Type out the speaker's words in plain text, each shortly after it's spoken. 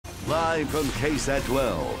Live from KSAT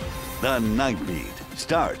 12, the Nightbeat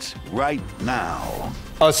starts right now.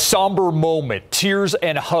 A somber moment, tears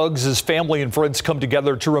and hugs as family and friends come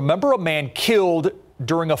together to remember a man killed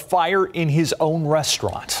during a fire in his own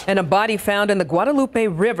restaurant. And a body found in the Guadalupe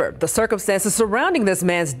River. The circumstances surrounding this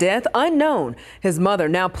man's death unknown. His mother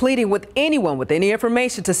now pleading with anyone with any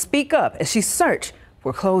information to speak up as she searches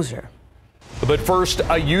for closure. But first,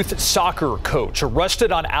 a youth soccer coach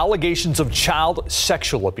arrested on allegations of child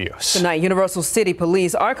sexual abuse. Tonight, Universal City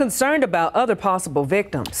Police are concerned about other possible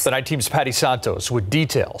victims. The Night Team's Patty Santos with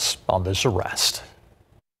details on this arrest.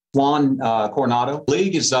 Juan Coronado.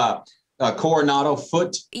 League is Coronado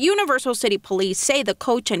Foot. Universal City Police say the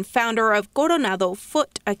coach and founder of Coronado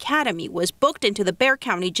Foot Academy was booked into the Bexar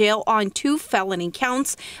County Jail on 2 felony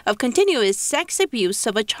counts of continuous sex abuse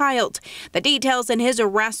of a child. The details in his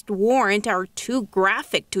arrest warrant are too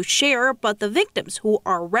graphic to share, but the victims, who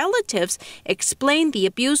are relatives, explain the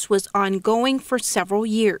abuse was ongoing for several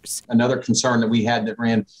years. Another concern that we had that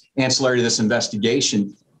ran ancillary to this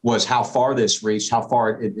investigation was how far this reached, how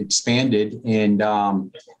far it expanded, and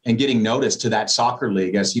getting notice to that soccer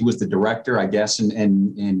league, as he was the director, I guess,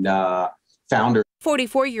 and founder.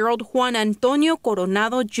 44-year-old Juan Antonio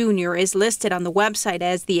Coronado Jr. is listed on the website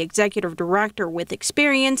as the executive director with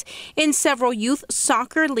experience in several youth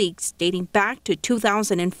soccer leagues dating back to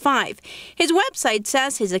 2005. His website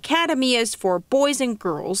says his academy is for boys and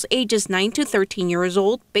girls ages 9 to 13 years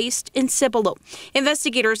old, based in Cibolo.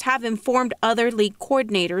 Investigators have informed other league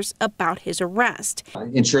coordinators about his arrest.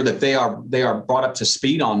 Ensure that they are brought up to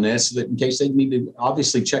speed on this, so that in case they need to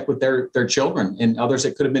obviously check with their children and others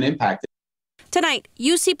that could have been impacted. Tonight,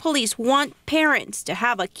 UC police want parents to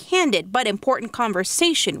have a candid but important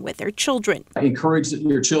conversation with their children. I encourage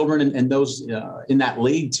your children and those in that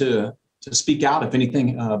league to speak out if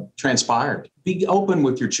anything transpired. Be open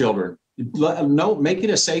with your children. Make it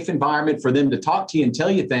a safe environment for them to talk to you and tell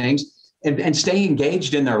you things, and stay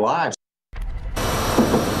engaged in their lives.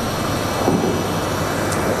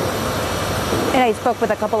 And I spoke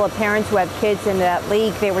with a couple of parents who have kids in that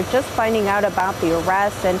league. They were just finding out about the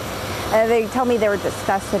arrest, and they tell me they were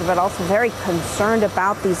disgusted, but also very concerned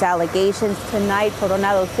about these allegations. Tonight,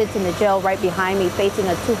 Coronado sits in the jail right behind me, facing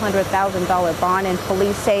a $200,000 bond, and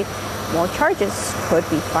police say more charges could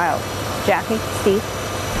be filed. Jackie, Steve.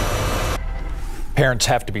 Parents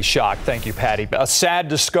have to be shocked. Thank you, Patty. A sad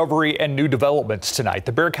discovery and new developments tonight.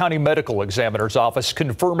 The Bexar County Medical Examiner's Office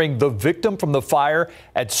confirming the victim from the fire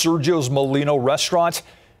at Sergio's Molino restaurant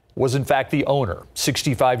was in fact the owner,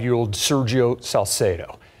 65-year-old Sergio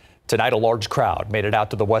Salcedo. Tonight, a large crowd made it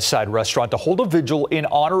out to the West Side restaurant to hold a vigil in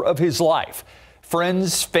honor of his life.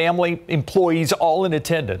 Friends, family, employees, all in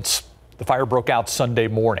attendance. The fire broke out Sunday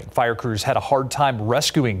morning. Fire crews had a hard time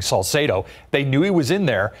rescuing Salcedo. They knew he was in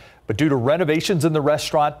there, but due to renovations in the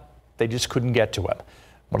restaurant, they just couldn't get to him.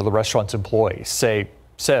 One of the restaurant's employees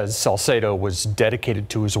says Salcedo was dedicated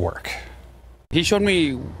to his work. He showed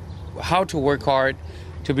me how to work hard,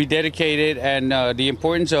 to be dedicated, and the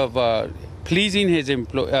importance of pleasing his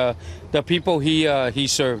the people he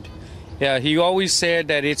served. Yeah, he always said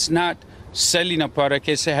that it's not selling a product,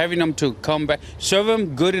 it's having them to come back, serve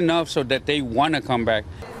them good enough so that they want to come back.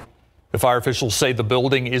 The fire officials say the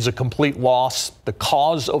building is a complete loss. The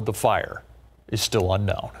cause of the fire is still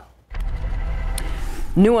unknown.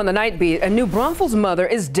 New on the Nightbeat, a New Braunfels mother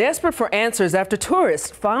is desperate for answers after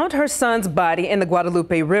tourists found her son's body in the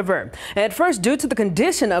Guadalupe River. At first, due to the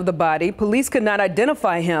condition of the body, police could not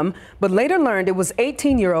identify him, but later learned it was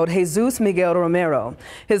 18-year-old Jesus Miguel Romero.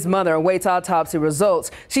 His mother awaits autopsy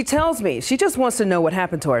results. She tells me she just wants to know what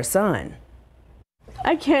happened to her son.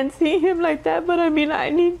 I can't see him like that, but I mean, I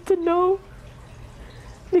need to know,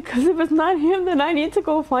 because if it's not him, then I need to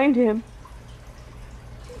go find him.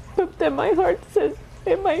 But then my heart says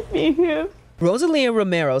it might be him. Rosalia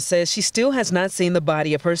Romero says she still has not seen the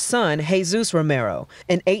body of her son, Jesus Romero,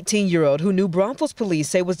 an 18-year-old who New Braunfels police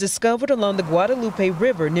say was discovered along the Guadalupe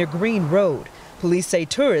River near Green Road. Police say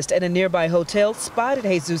tourists at a nearby hotel spotted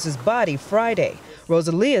Jesus's body Friday.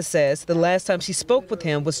 Rosalia says the last time she spoke with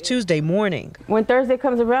him was Tuesday morning. When Thursday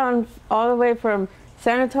comes around, all the way from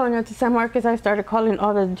San Antonio to San Marcos, I started calling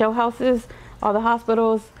all the jailhouses, all the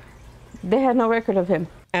hospitals. They had no record of him.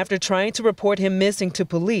 After trying to report him missing to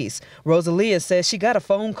police, Rosalia says she got a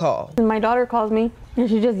phone call. And my daughter calls me, and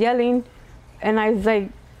she's just yelling, and I was like,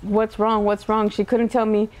 what's wrong, what's wrong? She couldn't tell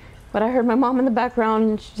me, but I heard my mom in the background,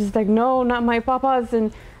 and she's just like, no, not my papa's,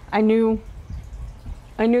 and I knew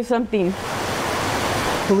something.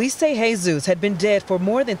 Police say Jesus had been dead for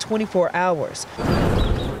more than 24 hours.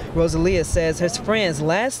 Rosalia says her friends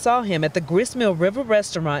last saw him at the Gristmill River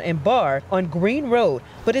Restaurant and Bar on Green Road,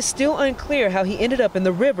 but it's still unclear how he ended up in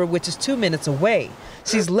the river, which is 2 minutes away.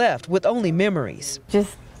 She's left with only memories.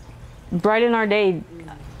 Just brighten our day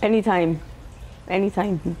anytime.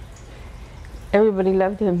 Everybody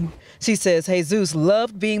loved him. She says Jesus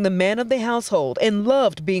loved being the man of the household and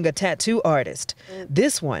loved being a tattoo artist.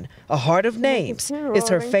 This one, A Heart of Names, is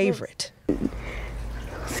her favorite.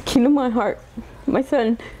 It's the key to my heart, my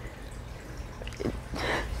son.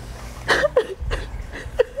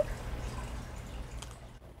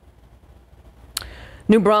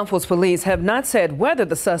 New Braunfels police have not said whether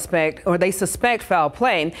they suspect foul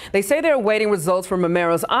play. They say they're awaiting results from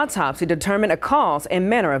Romero's autopsy to determine a cause and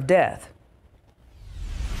manner of death.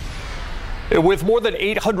 With more than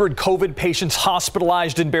 800 COVID patients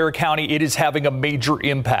hospitalized in Bexar County, it is having a major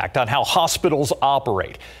impact on how hospitals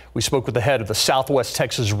operate. We spoke with the head of the Southwest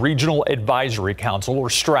Texas Regional Advisory Council, or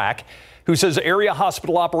STRAC, who says area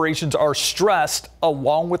hospital operations are stressed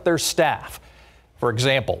along with their staff. For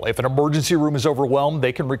example, if an emergency room is overwhelmed,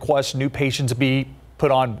 they can request new patients be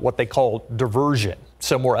put on what they call diversion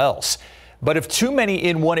somewhere else. But if too many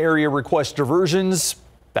in one area request diversions,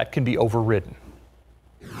 that can be overridden.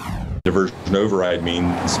 Diversion override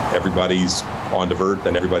means everybody's on divert,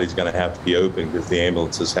 then everybody's going to have to be open because the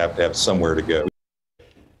ambulances have to have somewhere to go.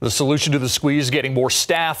 The solution to the squeeze is getting more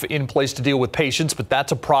staff in place to deal with patients, but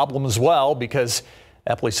that's a problem as well because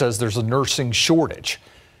Epley says there's a nursing shortage.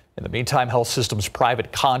 In the meantime, health systems'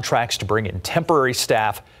 private contracts to bring in temporary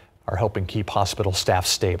staff are helping keep hospital staff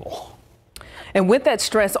stable. And with that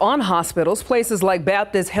stress on hospitals, places like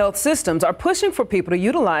Baptist Health Systems are pushing for people to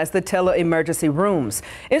utilize the tele-emergency rooms.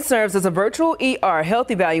 It serves as a virtual ER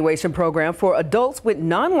health evaluation program for adults with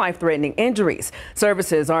non-life-threatening injuries.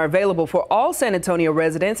 Services are available for all San Antonio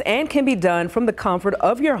residents and can be done from the comfort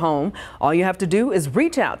of your home. All you have to do is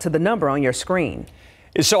reach out to the number on your screen.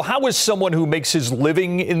 So how is someone who makes his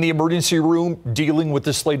living in the emergency room dealing with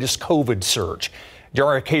this latest COVID surge? During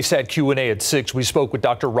our KSAT Q&A at 6, we spoke with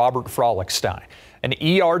Dr. Robert Frolickstein, an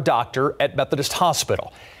ER doctor at Methodist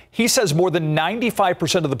Hospital. He says more than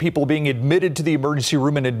 95% of the people being admitted to the emergency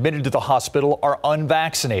room and admitted to the hospital are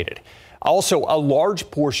unvaccinated. Also, a large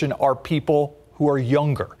portion are people who are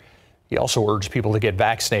younger. He also urged people to get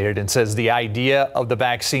vaccinated and says the idea of the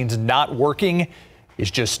vaccines not working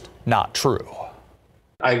is just not true.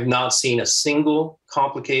 I've not seen a single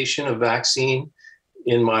complication of vaccine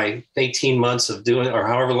in my 18 months of doing, or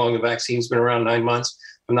however long the vaccine's been around, 9 months.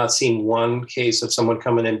 I've not seen one case of someone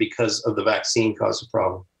coming in because of the vaccine caused a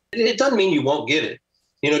problem. It doesn't mean you won't get it.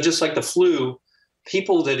 You know, just like the flu,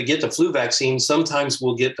 people that get the flu vaccine sometimes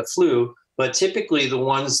will get the flu, but typically the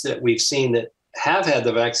ones that we've seen that have had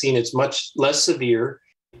the vaccine, it's much less severe.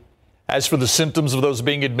 As for the symptoms of those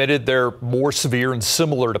being admitted, they're more severe and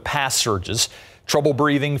similar to past surges. Trouble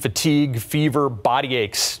breathing, fatigue, fever, body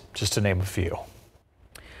aches, just to name a few.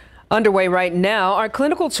 Underway right now are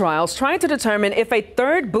clinical trials trying to determine if a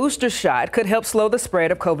third booster shot could help slow the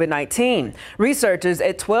spread of COVID-19. Researchers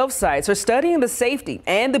at 12 sites are studying the safety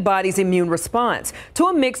and the body's immune response to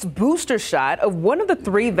a mixed booster shot of one of the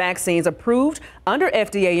 3 vaccines approved under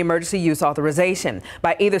FDA emergency use authorization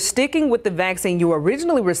by either sticking with the vaccine you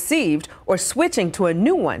originally received or switching to a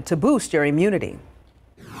new one to boost your immunity.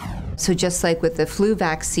 So just like with the flu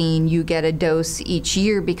vaccine, you get a dose each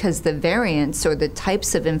year because the variants or the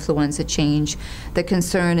types of influenza change. The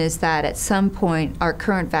concern is that at some point our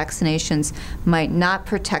current vaccinations might not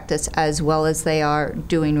protect us as well as they are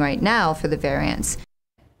doing right now for the variants.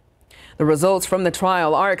 The results from the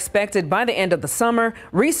trial are expected by the end of the summer.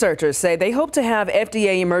 Researchers say they hope to have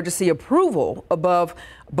FDA emergency approval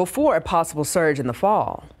before a possible surge in the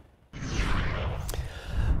fall.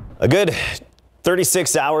 A good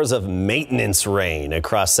 36 hours of maintenance rain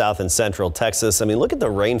across south and central Texas. I mean, look at the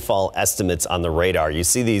rainfall estimates on the radar. You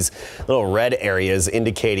see these little red areas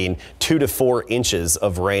indicating 2 to 4 inches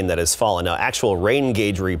of rain that has fallen. Now, actual rain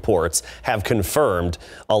gauge reports have confirmed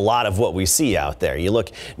a lot of what we see out there. You look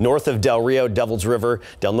north of Del Rio, Devil's River,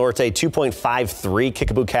 Del Norte, 2.53,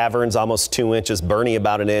 Kickapoo Caverns, almost 2 inches, Bernie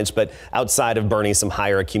about 1 inch, but outside of Bernie, some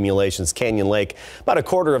higher accumulations. Canyon Lake, about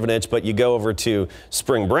 1/4 inch, but you go over to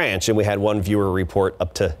Spring Branch, and we had one viewer report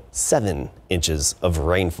up to 7 inches of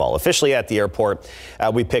rainfall. Officially at the airport,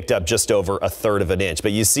 we picked up just over 1/3 inch,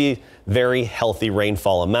 but you see very healthy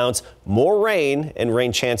rainfall amounts. More rain and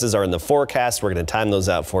rain chances are in the forecast. We're going to time those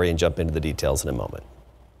out for you and jump into the details in a moment.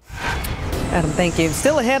 Adam, thank you.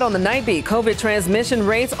 Still ahead on the Nightbeat, COVID transmission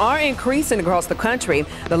rates are increasing across the country.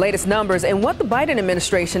 The latest numbers and what the Biden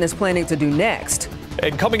administration is planning to do next.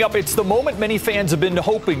 And coming up, it's the moment many fans have been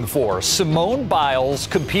hoping for. Simone Biles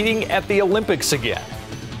competing at the Olympics again.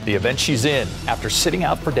 the event she's in after sitting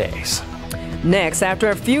out for days. Next, after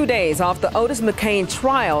a few days off, the Otis McCain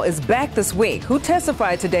trial is back this week. Who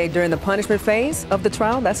testified today during the punishment phase of the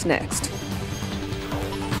trial? That's next.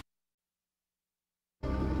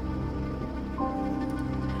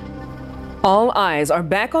 All eyes are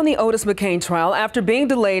back on the Otis McCain trial after being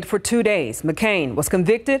delayed for 2 days. McCain was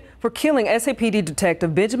convicted for killing SAPD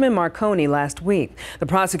detective Benjamin Marconi last week. The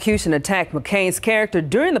prosecution attacked McCain's character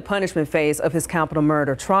during the punishment phase of his capital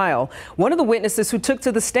murder trial. One of the witnesses who took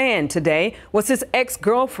to the stand today was his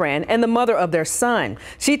ex-girlfriend and the mother of their son.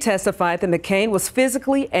 She testified that McCain was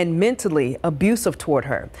physically and mentally abusive toward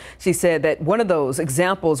her. She said that one of those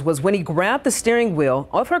examples was when he grabbed the steering wheel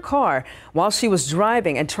of her car while she was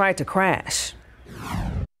driving and tried to crash.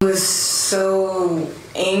 He was so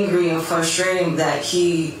angry and frustrating that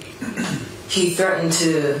he threatened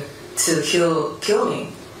to kill me.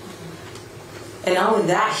 And not only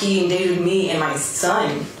that, he endangered me and my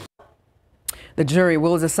son. The jury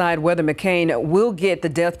will decide whether McCain will get the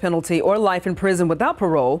death penalty or life in prison without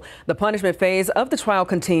parole. The punishment phase of the trial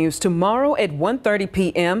continues tomorrow at 1:30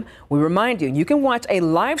 p.m. We remind you, you can watch a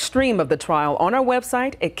live stream of the trial on our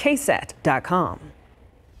website at KSAT.com.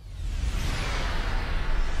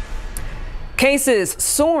 Cases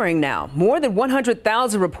soaring now. More than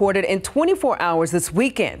 100,000 reported in 24 hours this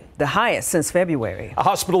weekend, the highest since February.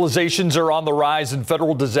 Hospitalizations are on the rise and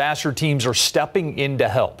federal disaster teams are stepping in to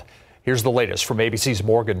help. Here's the latest from ABC's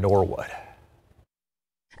Morgan Norwood.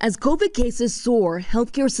 As COVID cases soar,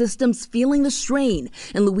 healthcare systems feeling the strain.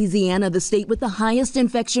 In Louisiana, the state with the highest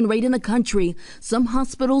infection rate in the country, some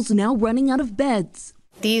hospitals now running out of beds.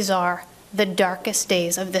 These are the darkest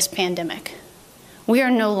days of this pandemic. We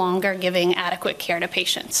are no longer giving adequate care to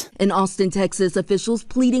patients. In Austin, Texas, officials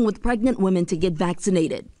pleading with pregnant women to get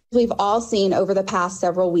vaccinated. We've all seen over the past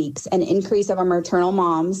several weeks an increase of our maternal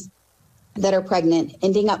moms that are pregnant,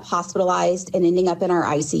 ending up hospitalized and ending up in our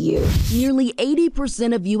ICU. Nearly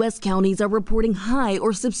 80% of U.S. counties are reporting high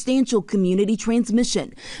or substantial community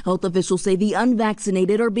transmission. Health officials say the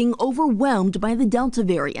unvaccinated are being overwhelmed by the Delta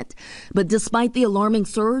variant. But despite the alarming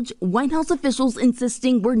surge, White House officials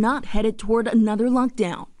insisting we're not headed toward another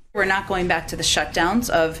lockdown. We're not going back to the shutdowns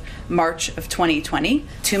of March of 2020.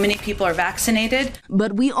 Too many people are vaccinated.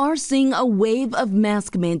 But we are seeing a wave of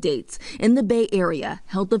mask mandates. In the Bay Area,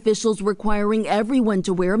 health officials requiring everyone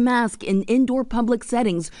to wear a mask in indoor public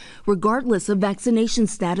settings, regardless of vaccination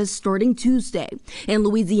status, starting Tuesday. And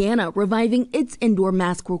Louisiana reviving its indoor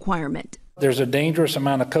mask requirement. There's a dangerous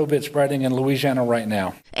amount of COVID spreading in Louisiana right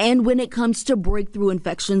now. And when it comes to breakthrough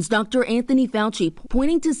infections, Dr. Anthony Fauci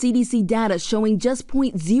pointing to CDC data showing just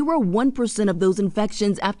 0.01% of those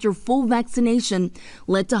infections after full vaccination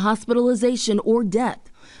led to hospitalization or death.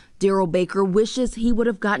 Daryl Baker wishes he would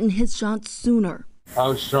have gotten his shots sooner. I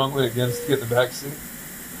was strongly against getting the vaccine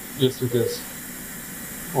just because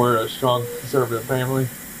we're a strong conservative family.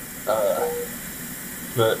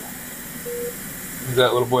 But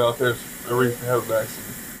that little boy out there is a reason to have a vaccine.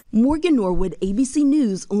 Morgan Norwood, ABC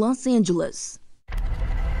News, Los Angeles.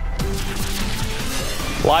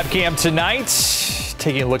 Live cam tonight,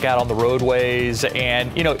 taking a look out on the roadways,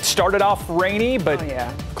 and it started off rainy, but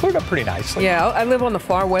cleared up pretty nicely. Yeah, I live on the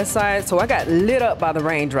far west side, so I got lit up by the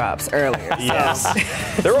raindrops earlier.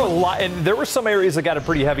 Yes, there were a lot, and there were some areas that got it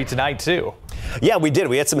pretty heavy tonight too. Yeah, we did.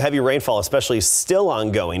 We had some heavy rainfall, especially still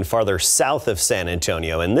ongoing farther south of San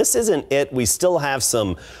Antonio. And this isn't it. We still have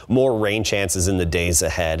some more rain chances in the days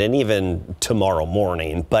ahead and even tomorrow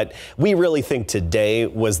morning. But we really think today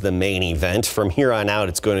was the main event. From here on out,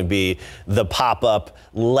 it's going to be the pop-up,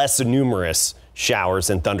 less numerous showers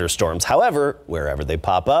and thunderstorms. However, wherever they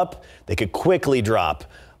pop up, they could quickly drop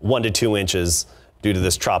 1 to 2 inches due to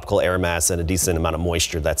this tropical air mass and a decent amount of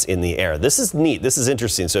moisture that's in the air. This is neat. This is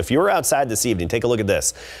interesting. So if you were outside this evening, take a look at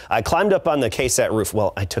this. I climbed up on the KSAT roof.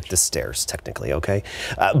 Well, I took the stairs technically, okay?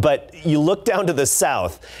 But you look down to the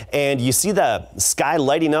south and you see the sky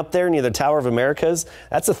lighting up there near the Tower of Americas.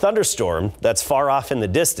 That's a thunderstorm that's far off in the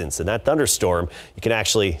distance. And that thunderstorm, you can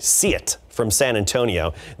actually see it from San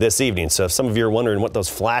Antonio this evening. So if some of you are wondering what those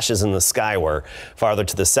flashes in the sky were farther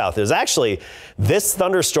to the south, it was actually this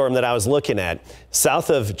thunderstorm that I was looking at south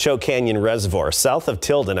of Choke Canyon Reservoir, south of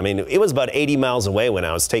Tilden. I mean, it was about 80 miles away when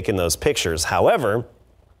I was taking those pictures. However,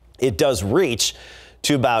 it does reach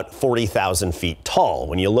to about 40,000 feet tall.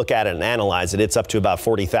 When you look at it and analyze it, it's up to about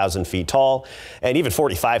 40,000 feet tall and even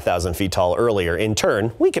 45,000 feet tall earlier. In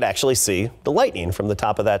turn, we could actually see the lightning from the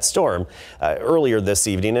top of that storm earlier this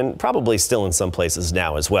evening and probably still in some places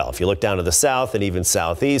now as well. If you look down to the south and even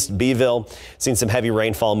southeast, Beeville, seen some heavy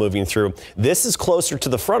rainfall moving through. This is closer to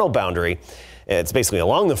the frontal boundary. It's basically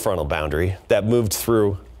along the frontal boundary that moved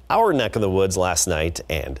through our neck of the woods last night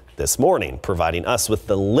and this morning, providing us with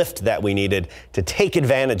the lift that we needed to take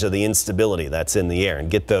advantage of the instability that's in the air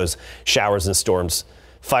and get those showers and storms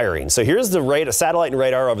firing. So here's the satellite and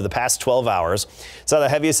radar over the past 12 hours. Saw the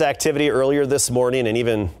heaviest activity earlier this morning and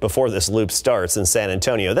even before this loop starts in San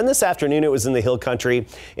Antonio. Then this afternoon it was in the hill country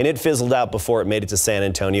and it fizzled out before it made it to San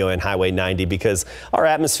Antonio and Highway 90 because our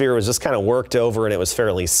atmosphere was just kind of worked over and it was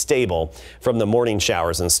fairly stable from the morning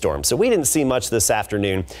showers and storms. So we didn't see much this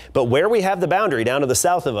afternoon, but where we have the boundary down to the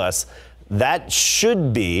south of us, that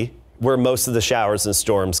should be where most of the showers and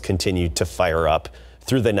storms continue to fire up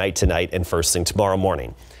through the night tonight and first thing tomorrow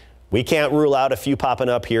morning. We can't rule out a few popping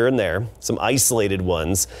up here and there, some isolated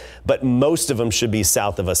ones, but most of them should be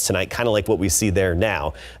south of us tonight, kind of like what we see there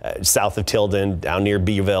now, south of Tilden, down near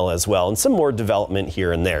Beeville as well, and some more development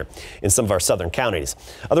here and there in some of our southern counties.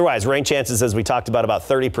 Otherwise, rain chances, as we talked about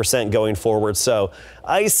 30% going forward, so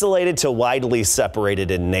isolated to widely separated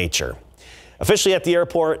in nature. Officially at the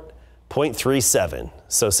airport, 0.37,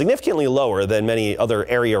 so significantly lower than many other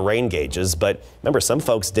area rain gauges. But remember, some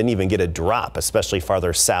folks didn't even get a drop, especially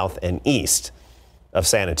farther south and east of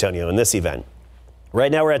San Antonio in this event.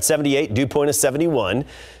 Right now we're at 78, dew point is 71.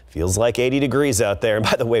 Feels like 80 degrees out there. And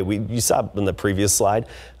by the way, you saw in the previous slide,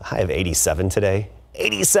 a high of 87 today.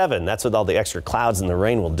 87, that's what all the extra clouds and the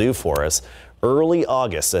rain will do for us. Early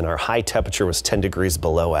August, and our high temperature was 10 degrees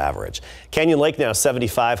below average. Canyon Lake now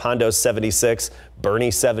 75, Hondo 76,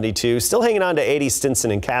 Bernie 72, still hanging on to 80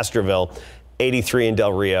 Stinson and Castroville, 83 in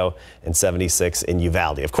Del Rio, and 76 in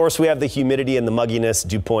Uvalde. Of course, we have the humidity and the mugginess,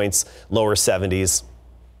 dew points, lower 70s.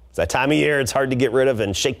 It's that time of year, it's hard to get rid of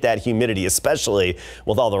and shake that humidity, especially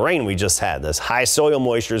with all the rain we just had. This high soil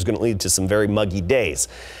moisture is going to lead to some very muggy days.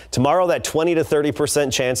 Tomorrow, that 20 to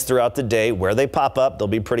 30% chance throughout the day. Where they pop up, they'll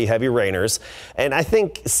be pretty heavy rainers. And I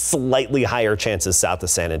think slightly higher chances south of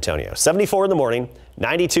San Antonio. 74 in the morning,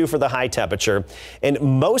 92 for the high temperature. And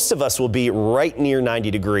most of us will be right near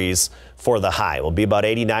 90 degrees for the high. We'll be about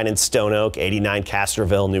 89 in Stone Oak, 89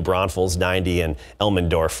 Castroville, New Braunfels, 90 and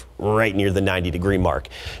Elmendorf, right near the 90-degree mark.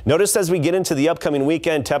 Notice as we get into the upcoming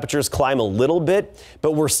weekend, temperatures climb a little bit,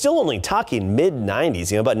 but we're still only talking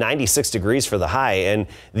mid-90s, about 96 degrees for the high, and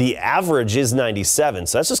the average is 97.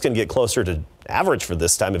 So that's just going to get closer to average for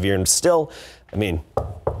this time of year. And still, I mean,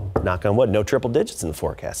 knock on wood, no triple digits in the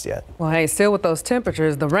forecast yet. Well, hey, still with those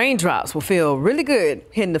temperatures, the raindrops will feel really good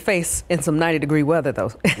hitting the face in some 90-degree weather,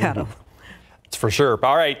 though, Adam. It's for sure.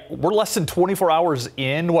 All right, we're less than 24 hours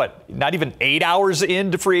in, not even 8 hours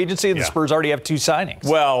into free agency, and the Spurs already have 2 signings.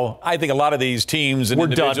 Well, I think a lot of these teams and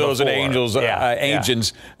individuals and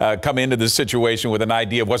agents come into this situation with an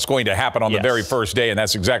idea of what's going to happen on the very first day, and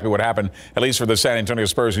that's exactly what happened, at least for the San Antonio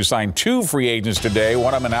Spurs, who signed 2 free agents today.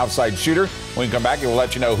 One of them an outside shooter. When we come back, we'll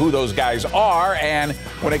let you know who those guys are. And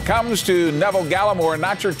when it comes to Neville Gallimore,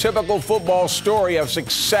 not your typical football story of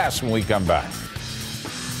success when we come back.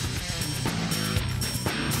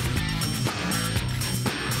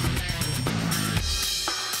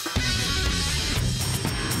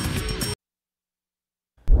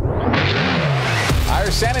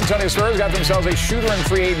 San Antonio Spurs got themselves a shooter in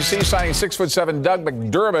free agency, signing 6'7" Doug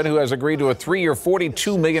McDermott, who has agreed to a 3-year,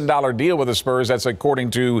 $42 million deal with the Spurs. That's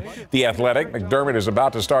according to The Athletic. McDermott is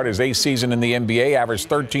about to start his 8th season in the NBA, averaged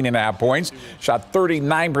 13.5 points, shot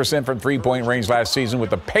 39% from three-point range last season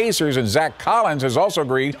with the Pacers. And Zach Collins has also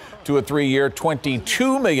agreed to a 3-year,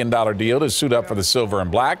 $22 million deal to suit up for the Silver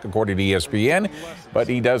and Black, according to ESPN. But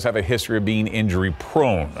he does have a history of being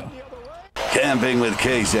injury-prone. Camping with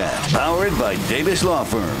KSAT, powered by Davis Law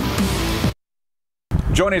Firm.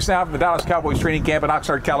 Joining us now from the Dallas Cowboys training camp in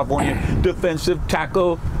Oxnard, California, defensive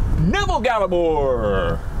tackle Neville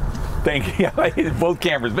Gallimore. Thank you. Both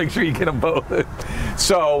cameras. Make sure you get them both.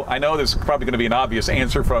 So I know this is probably going to be an obvious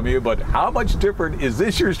answer from you, but how much different is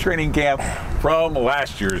this year's training camp from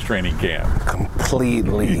last year's training camp?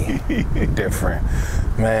 Completely different,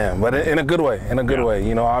 man. But in a good way. In a good way.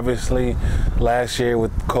 You know, obviously, last year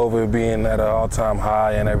with COVID being at an all-time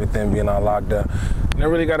high and everything being on lockdown,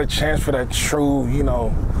 never really got a chance for that true,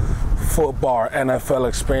 football NFL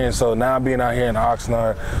experience. So now being out here in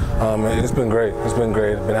Oxnard, it's been great. It's been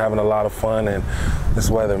great. Been having a lot of fun, and this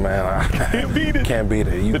weather, man, I can't beat it. Can't beat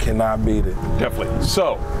it. You cannot beat it. Definitely.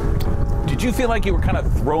 So, did you feel like you were kind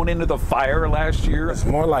of thrown into the fire last year? It's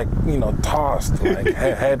more like, tossed, like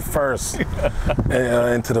head first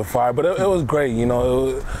into the fire. But it was great.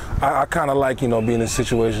 I kind of like, being in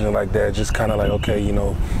situations like that. Just kind of like, okay,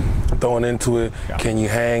 throwing into it. Yeah. Can you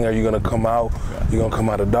hang? Are you going to come out? You going to come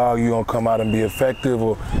out a dog? You going to come out and be effective?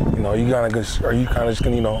 Or, are you kind of just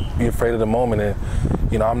going to, be afraid of the moment? And,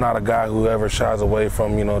 You know, I'm not a guy who ever shies away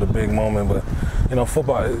from, you know, the big moment, but, you know,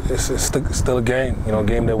 football, it's still a game, you know, a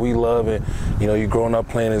game that we love. And, you know, you're growing up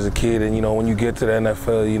playing as a kid, and, you know, when you get to the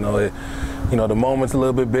NFL, you know, the moment's a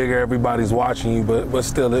little bit bigger, everybody's watching you, but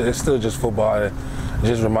still, it's still just football. I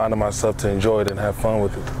just reminded myself to enjoy it and have fun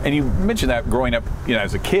with it. And you mentioned that growing up, you know,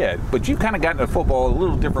 as a kid, but you kind of got into football a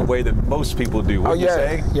little different way than most people do. What would you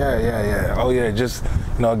say? Yeah. Oh yeah, just,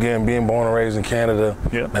 you know, again, being born and raised in Canada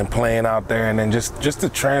and playing out there, and then just the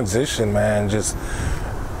transition, man, just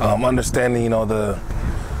understanding, you know,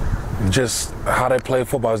 just how they play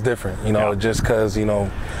football is different, you know, just because, you know,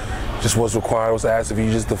 just what's required, what's asked of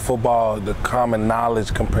you, just the football, the common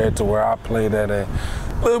knowledge compared to where I played at. A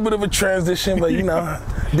little bit of a transition, but, you know,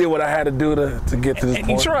 did what I had to do to get to this point. And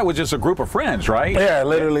you started with just a group of friends, right? Yeah,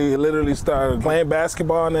 literally started playing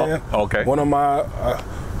basketball, and then one of my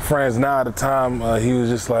friends now at the time, he was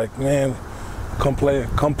just like, man, come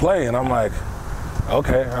play. And I'm like,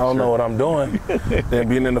 okay, I don't know what I'm doing. Then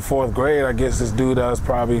being in the 4th grade, I guess this dude that was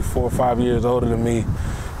probably 4 or 5 years older than me,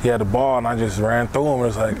 he had the ball, and I just ran through him. And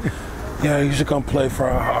it's like, yeah, you should come play for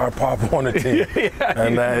our Pop Warner team.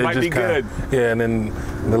 And it might be good. Yeah, and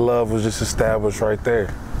then the love was just established right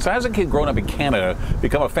there. So as a kid growing up in Canada,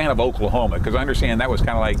 become a fan of Oklahoma? Because I understand that was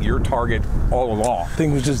kind of like your target all along. I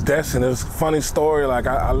think it was just destined. It was a funny story. Like,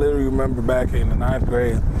 I literally remember back in the 9th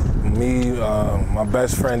grade, me, my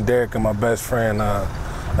best friend Derek, and my best friend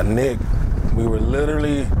Nick, we were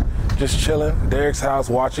literally just chilling, Derek's house,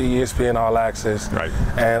 watching ESPN All Access. Right.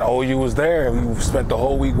 And OU was there. We spent the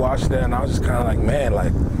whole week watching that, and I was just kind of like, man,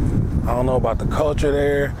 like, I don't know about the culture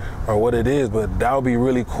there or what it is, but that would be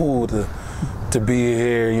really cool to be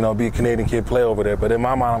here, you know, be a Canadian kid, play over there. But in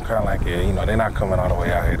my mind, I'm kind of like, yeah, you know, they're not coming all the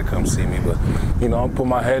way out here to come see me. But, you know, I put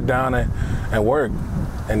my head down and work.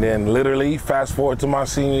 And then literally fast forward to my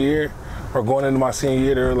senior year, or going into my senior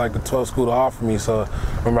year, they were like the 12th school to offer me. So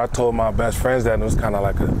remember I told my best friends that, and it was kind of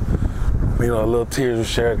like a little tears were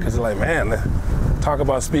shared, because they're like, man, talk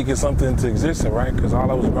about speaking something into existence, right? Because all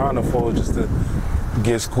I was grinding for was just to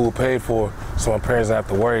get school paid for, so my parents didn't have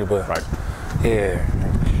to worry. But yeah,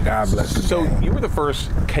 God bless you. So you were the first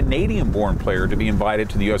Canadian-born player to be invited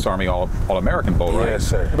to the U.S. Army All-American Bowl, right? Yes,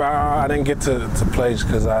 sir. But I didn't get to play just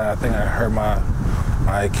because I think I hurt my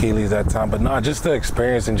Achilles that time. But no, just the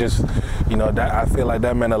experience, and just, you know, that I feel like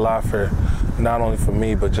that meant a lot for not only for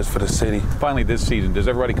me, but just for the city. Finally, this season, does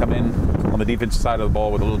everybody come in on the defensive side of the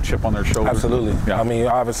ball with a little chip on their shoulder? Absolutely. Yeah. I mean,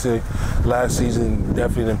 obviously, last season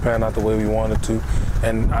definitely didn't pan out the way we wanted to.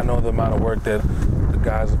 And I know the amount of work that the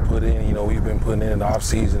guys have put in, you know, we've been putting in the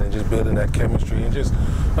offseason and just building that chemistry, and just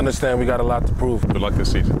understand we got a lot to prove. Good luck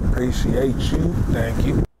this season. Appreciate you. Thank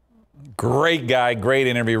you. Great guy, great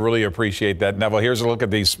interview. Really appreciate that, Neville. Here's a look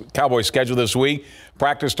at the Cowboys' schedule this week.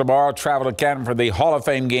 Practice tomorrow, travel to Canton for the Hall of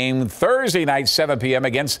Fame game Thursday night, 7 p.m.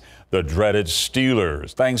 against the dreaded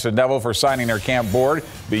Steelers. Thanks to Neville for signing their camp board.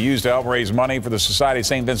 Be used to help raise money for the Society of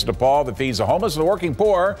St. Vincent de Paul that feeds the homeless and the working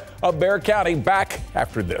poor of Bexar County. Back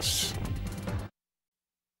after this.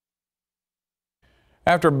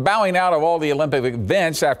 After bowing out of all the Olympic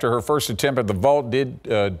events after her first attempt at the vault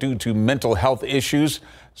due to mental health issues,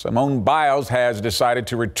 Simone Biles has decided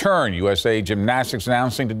to return. USA Gymnastics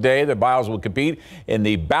announcing today that Biles will compete in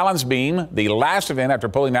the balance beam, the last event after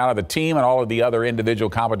pulling out of the team and all of the other individual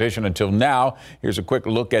competition until now. Here's a quick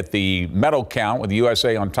look at the medal count with the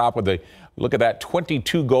USA on top with the look at that,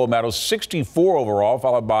 22 gold medals, 64 overall,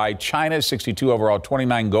 followed by China, 62 overall,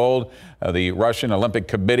 29 gold. The Russian Olympic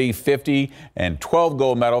Committee, 50 and 12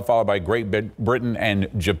 gold medal, followed by Great Britain and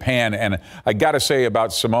Japan. And I got to say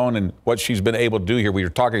about Simone and what she's been able to do here, we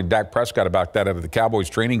were talking to Dak Prescott about that at the Cowboys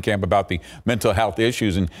training camp about the mental health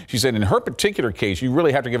issues. And she said in her particular case, you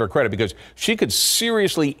really have to give her credit because she could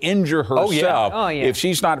seriously injure herself if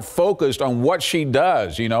she's not focused on what she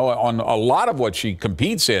does, you know, on a lot of what she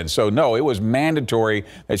competes in. So, no, it was mandatory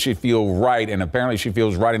that she feel right, and apparently she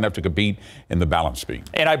feels right enough to compete in the balance beam.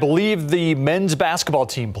 And I believe the men's basketball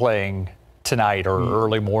team playing tonight or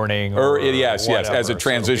early morning. Yes, as it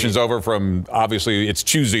transitions over from, obviously, it's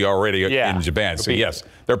Tuesday already in Japan. So, yes,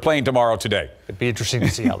 they're playing tomorrow today. It'd be interesting to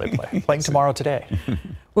see how they play. Playing tomorrow today.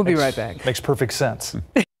 We'll be right back. Makes perfect sense.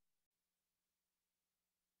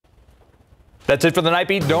 That's it for the Night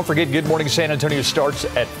Beat. Don't forget, Good Morning San Antonio starts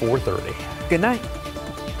at 4:30. Good night.